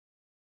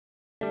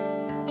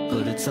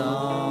but it's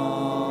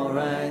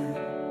alright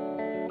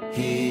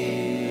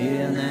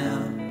here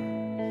now.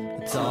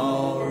 It's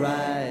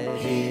alright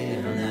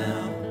here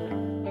now.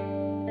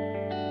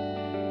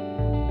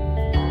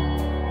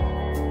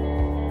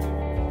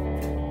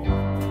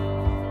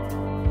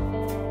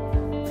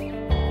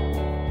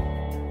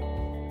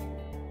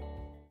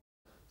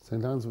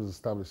 St. Anne's was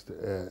established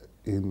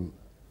in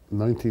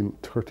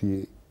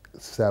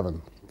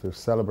 1937. They're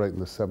celebrating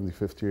the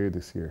 75th year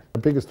this year. The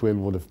biggest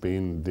win would have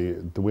been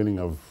the winning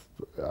of,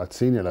 at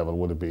senior level,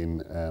 would have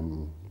been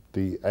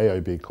the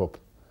AIB Cup.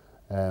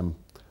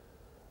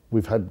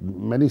 We've had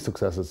many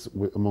successes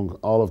among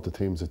all of the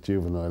teams at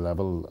juvenile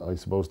level. I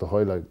suppose the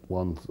highlight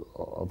one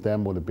of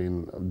them would have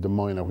been the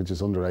minor, which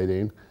is under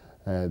 18.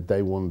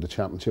 They won the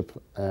championship,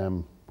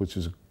 which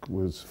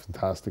was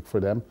fantastic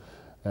for them.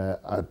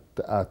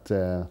 At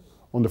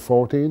under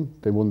 14,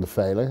 they won the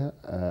Fela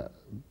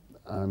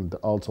and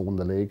also won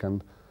the league.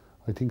 And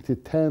I think the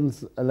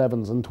 10s,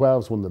 11s and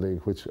 12s won the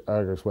league, which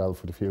augurs well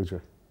for the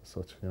future as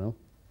such, you know.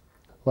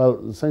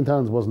 Well, St.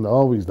 Anne's wasn't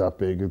always that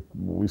big.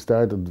 We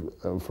started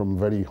from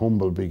very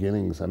humble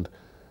beginnings, and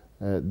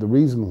the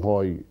reason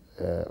why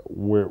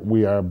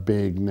we are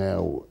big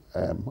now,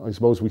 I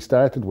suppose we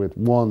started with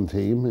one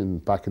team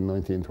back in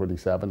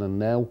 1937, and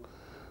now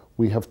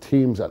we have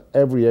teams at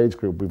every age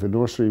group. We have a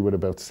nursery with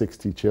about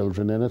 60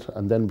 children in it,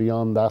 and then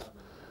beyond that,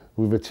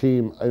 we have a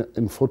team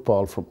in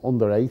football from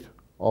under 8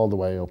 all the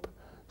way up.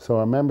 So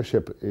our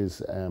membership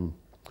is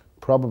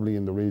probably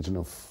in the region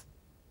of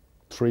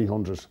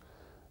 300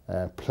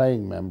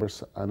 playing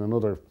members and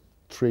another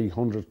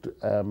 300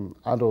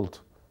 adult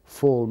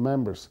full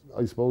members.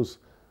 I suppose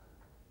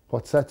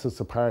what sets us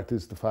apart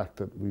is the fact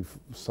that we've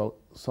so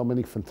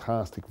many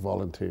fantastic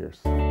volunteers.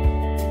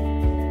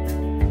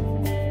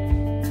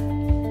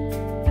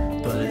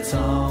 But it's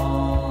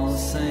all the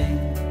same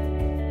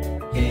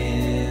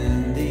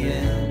in the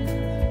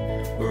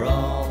end. We're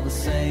all the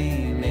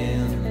same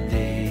in the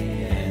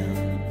end.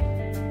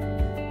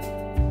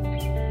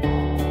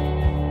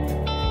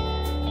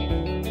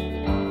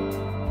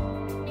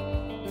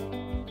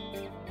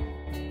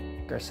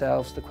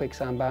 Ourselves, the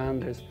Quicksand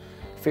Band, there's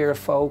Fear of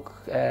Folk,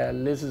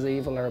 Liz is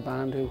Evil are a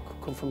band who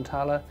come from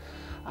Tallaght,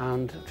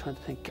 and I'm trying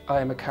to think, I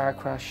Am a Car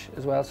Crash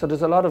as well. So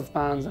there's a lot of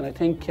bands, and I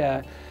think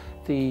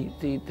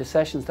the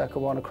sessions that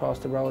go on across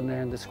the road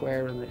there in the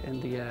square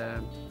in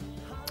the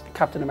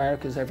Captain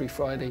America's every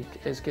Friday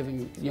is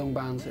giving young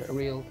bands a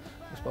real,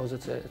 I suppose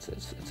it's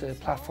a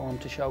platform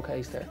to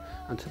showcase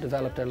and to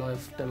develop their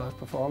live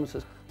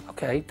performances.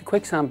 Okay, the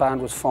Quicksand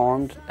Band was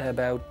formed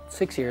about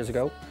 6 years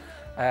ago.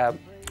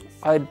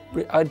 I'd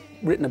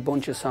written a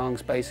bunch of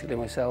songs basically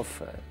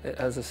myself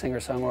as a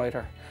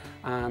singer-songwriter,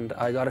 and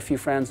I got a few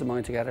friends of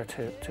mine together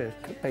to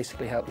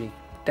basically help me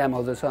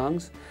demo the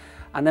songs.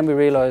 And then we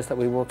realised that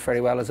we worked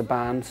very well as a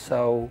band,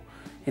 so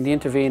in the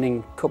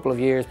intervening couple of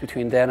years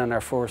between then and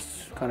our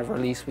first kind of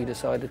release, we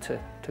decided to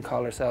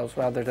call ourselves,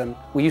 rather than,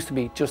 we used to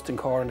be Justin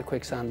Core and the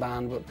Quicksand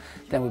Band, but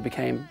then we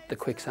became the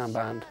Quicksand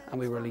Band and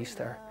we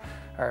released our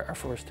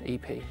first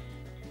EP.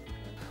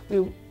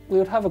 We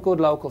would have a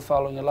good local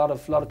following. A lot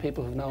of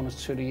people have known us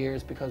through the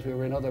years because we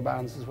were in other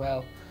bands as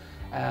well.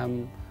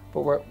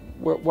 But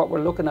what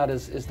we're looking at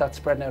is that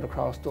spreading out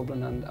across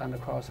Dublin and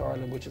across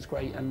Ireland, which is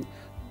great. And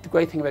the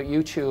great thing about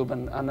YouTube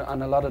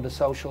and a lot of the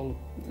social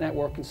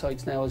networking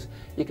sites now is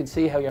you can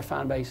see how your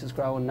fan base is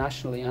growing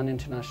nationally and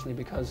internationally,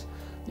 because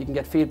you can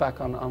get feedback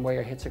on where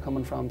your hits are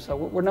coming from. So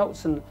we're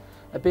noticing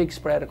a big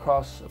spread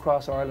across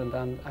Ireland,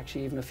 and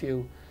actually even a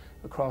few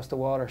across the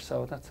water,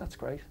 so that's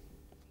great.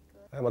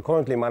 I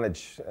currently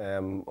manage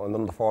an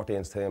under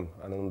 14s team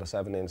and an under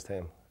 17s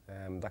team.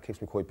 That keeps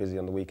me quite busy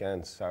on the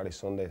weekends, Saturdays,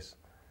 Sundays.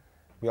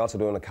 We also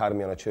do an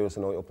academy on a Tuesday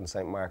night up in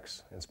St.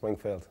 Mark's in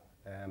Springfield.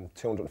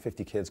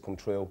 250 kids come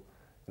through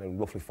in a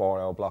roughly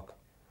 4-hour block,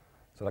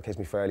 so that keeps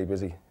me fairly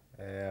busy.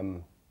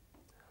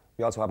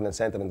 We also have an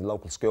incentive in the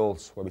local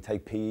schools where we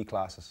take PE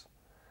classes.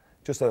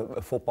 Just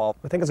a football.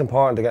 I think it's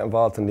important to get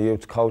involved in the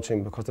youth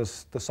coaching, because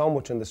there's so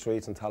much in the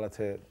streets in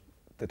Tallaght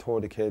to tour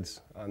the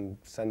kids and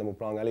send them up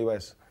wrong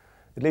anyways.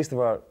 At least if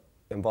they're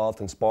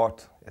involved in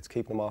sport, it's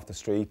keeping them off the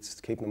streets,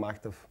 it's keeping them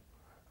active,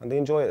 and they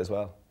enjoy it as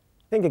well.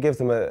 I think it gives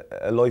them a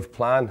life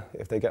plan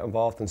if they get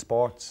involved in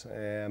sports.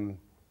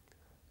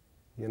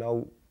 You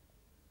know,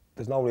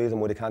 there's no reason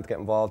why they can't get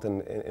involved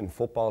in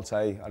football,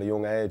 say, at a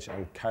young age,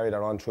 and carry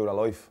that on through their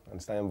life and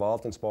stay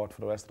involved in sport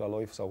for the rest of their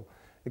life. So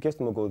it gives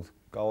them a good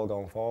goal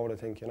going forward, I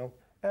think, you know.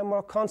 And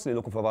we're constantly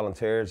looking for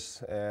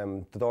volunteers.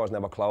 The door's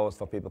never closed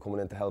for people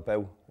coming in to help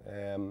out.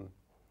 Our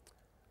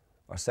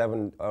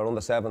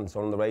under 7s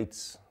or under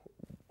 8s,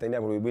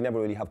 we never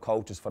really have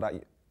coaches for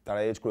that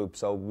age group.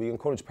 So we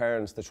encourage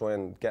parents to try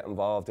and get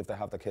involved if they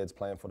have their kids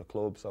playing for the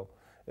club. So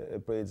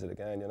it breeds it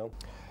again, you know.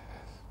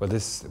 Well,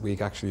 this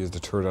week actually is the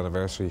 3rd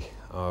anniversary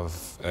of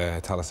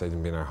Tallaght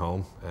Stadium being our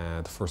home.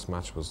 The first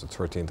match was the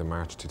 13th of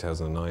March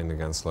 2009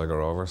 against Sligo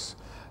Rovers.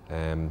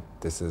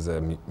 This is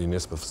a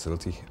municipal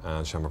facility,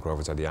 and Shamrock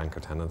Rovers are the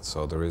anchor tenant,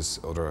 so there is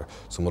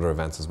some other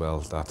events as well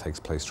that takes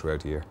place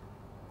throughout the year.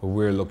 Well,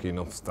 we're lucky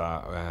enough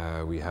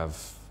that we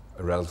have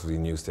a relatively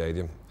new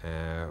stadium.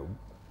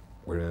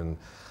 We're in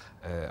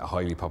a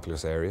highly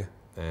populous area.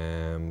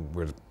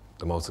 We're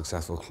the most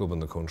successful club in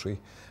the country.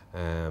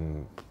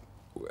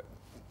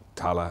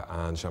 Tallaght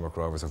and Shamrock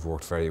Rovers have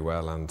worked very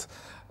well, and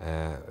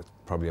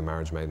probably a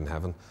marriage made in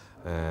heaven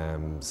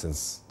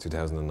since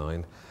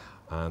 2009.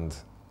 And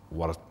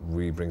what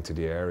we bring to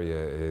the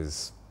area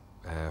is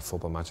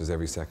football matches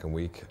every second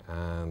week,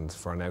 and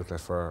for an outlet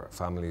for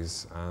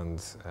families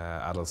and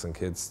adults and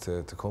kids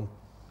to come.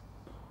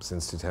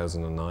 Since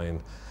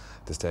 2009,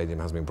 the stadium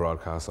has been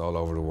broadcast all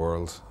over the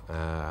world.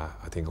 I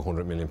think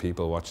 100 million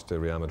people watched the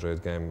Real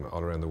Madrid game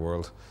all around the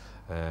world,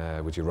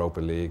 with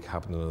Europa League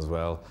happening as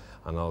well,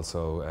 and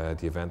also the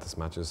Juventus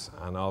matches,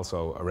 and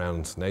also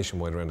around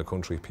nationwide around the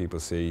country. People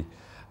see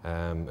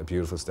a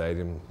beautiful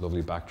stadium,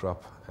 lovely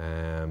backdrop,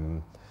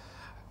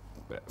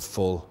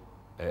 full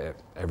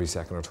every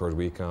second or third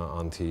week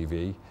on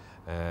TV.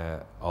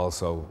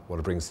 Also, what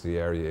it brings to the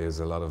area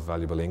is a lot of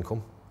valuable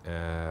income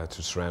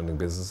to surrounding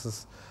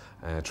businesses,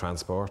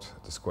 transport,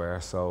 the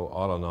square. So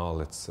all in all,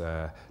 it's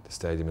the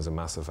stadium is a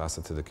massive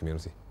asset to the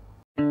community.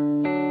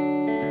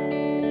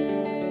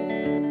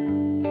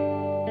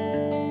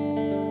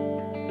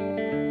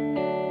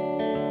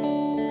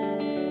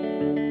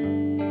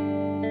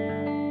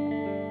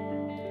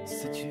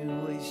 Si tu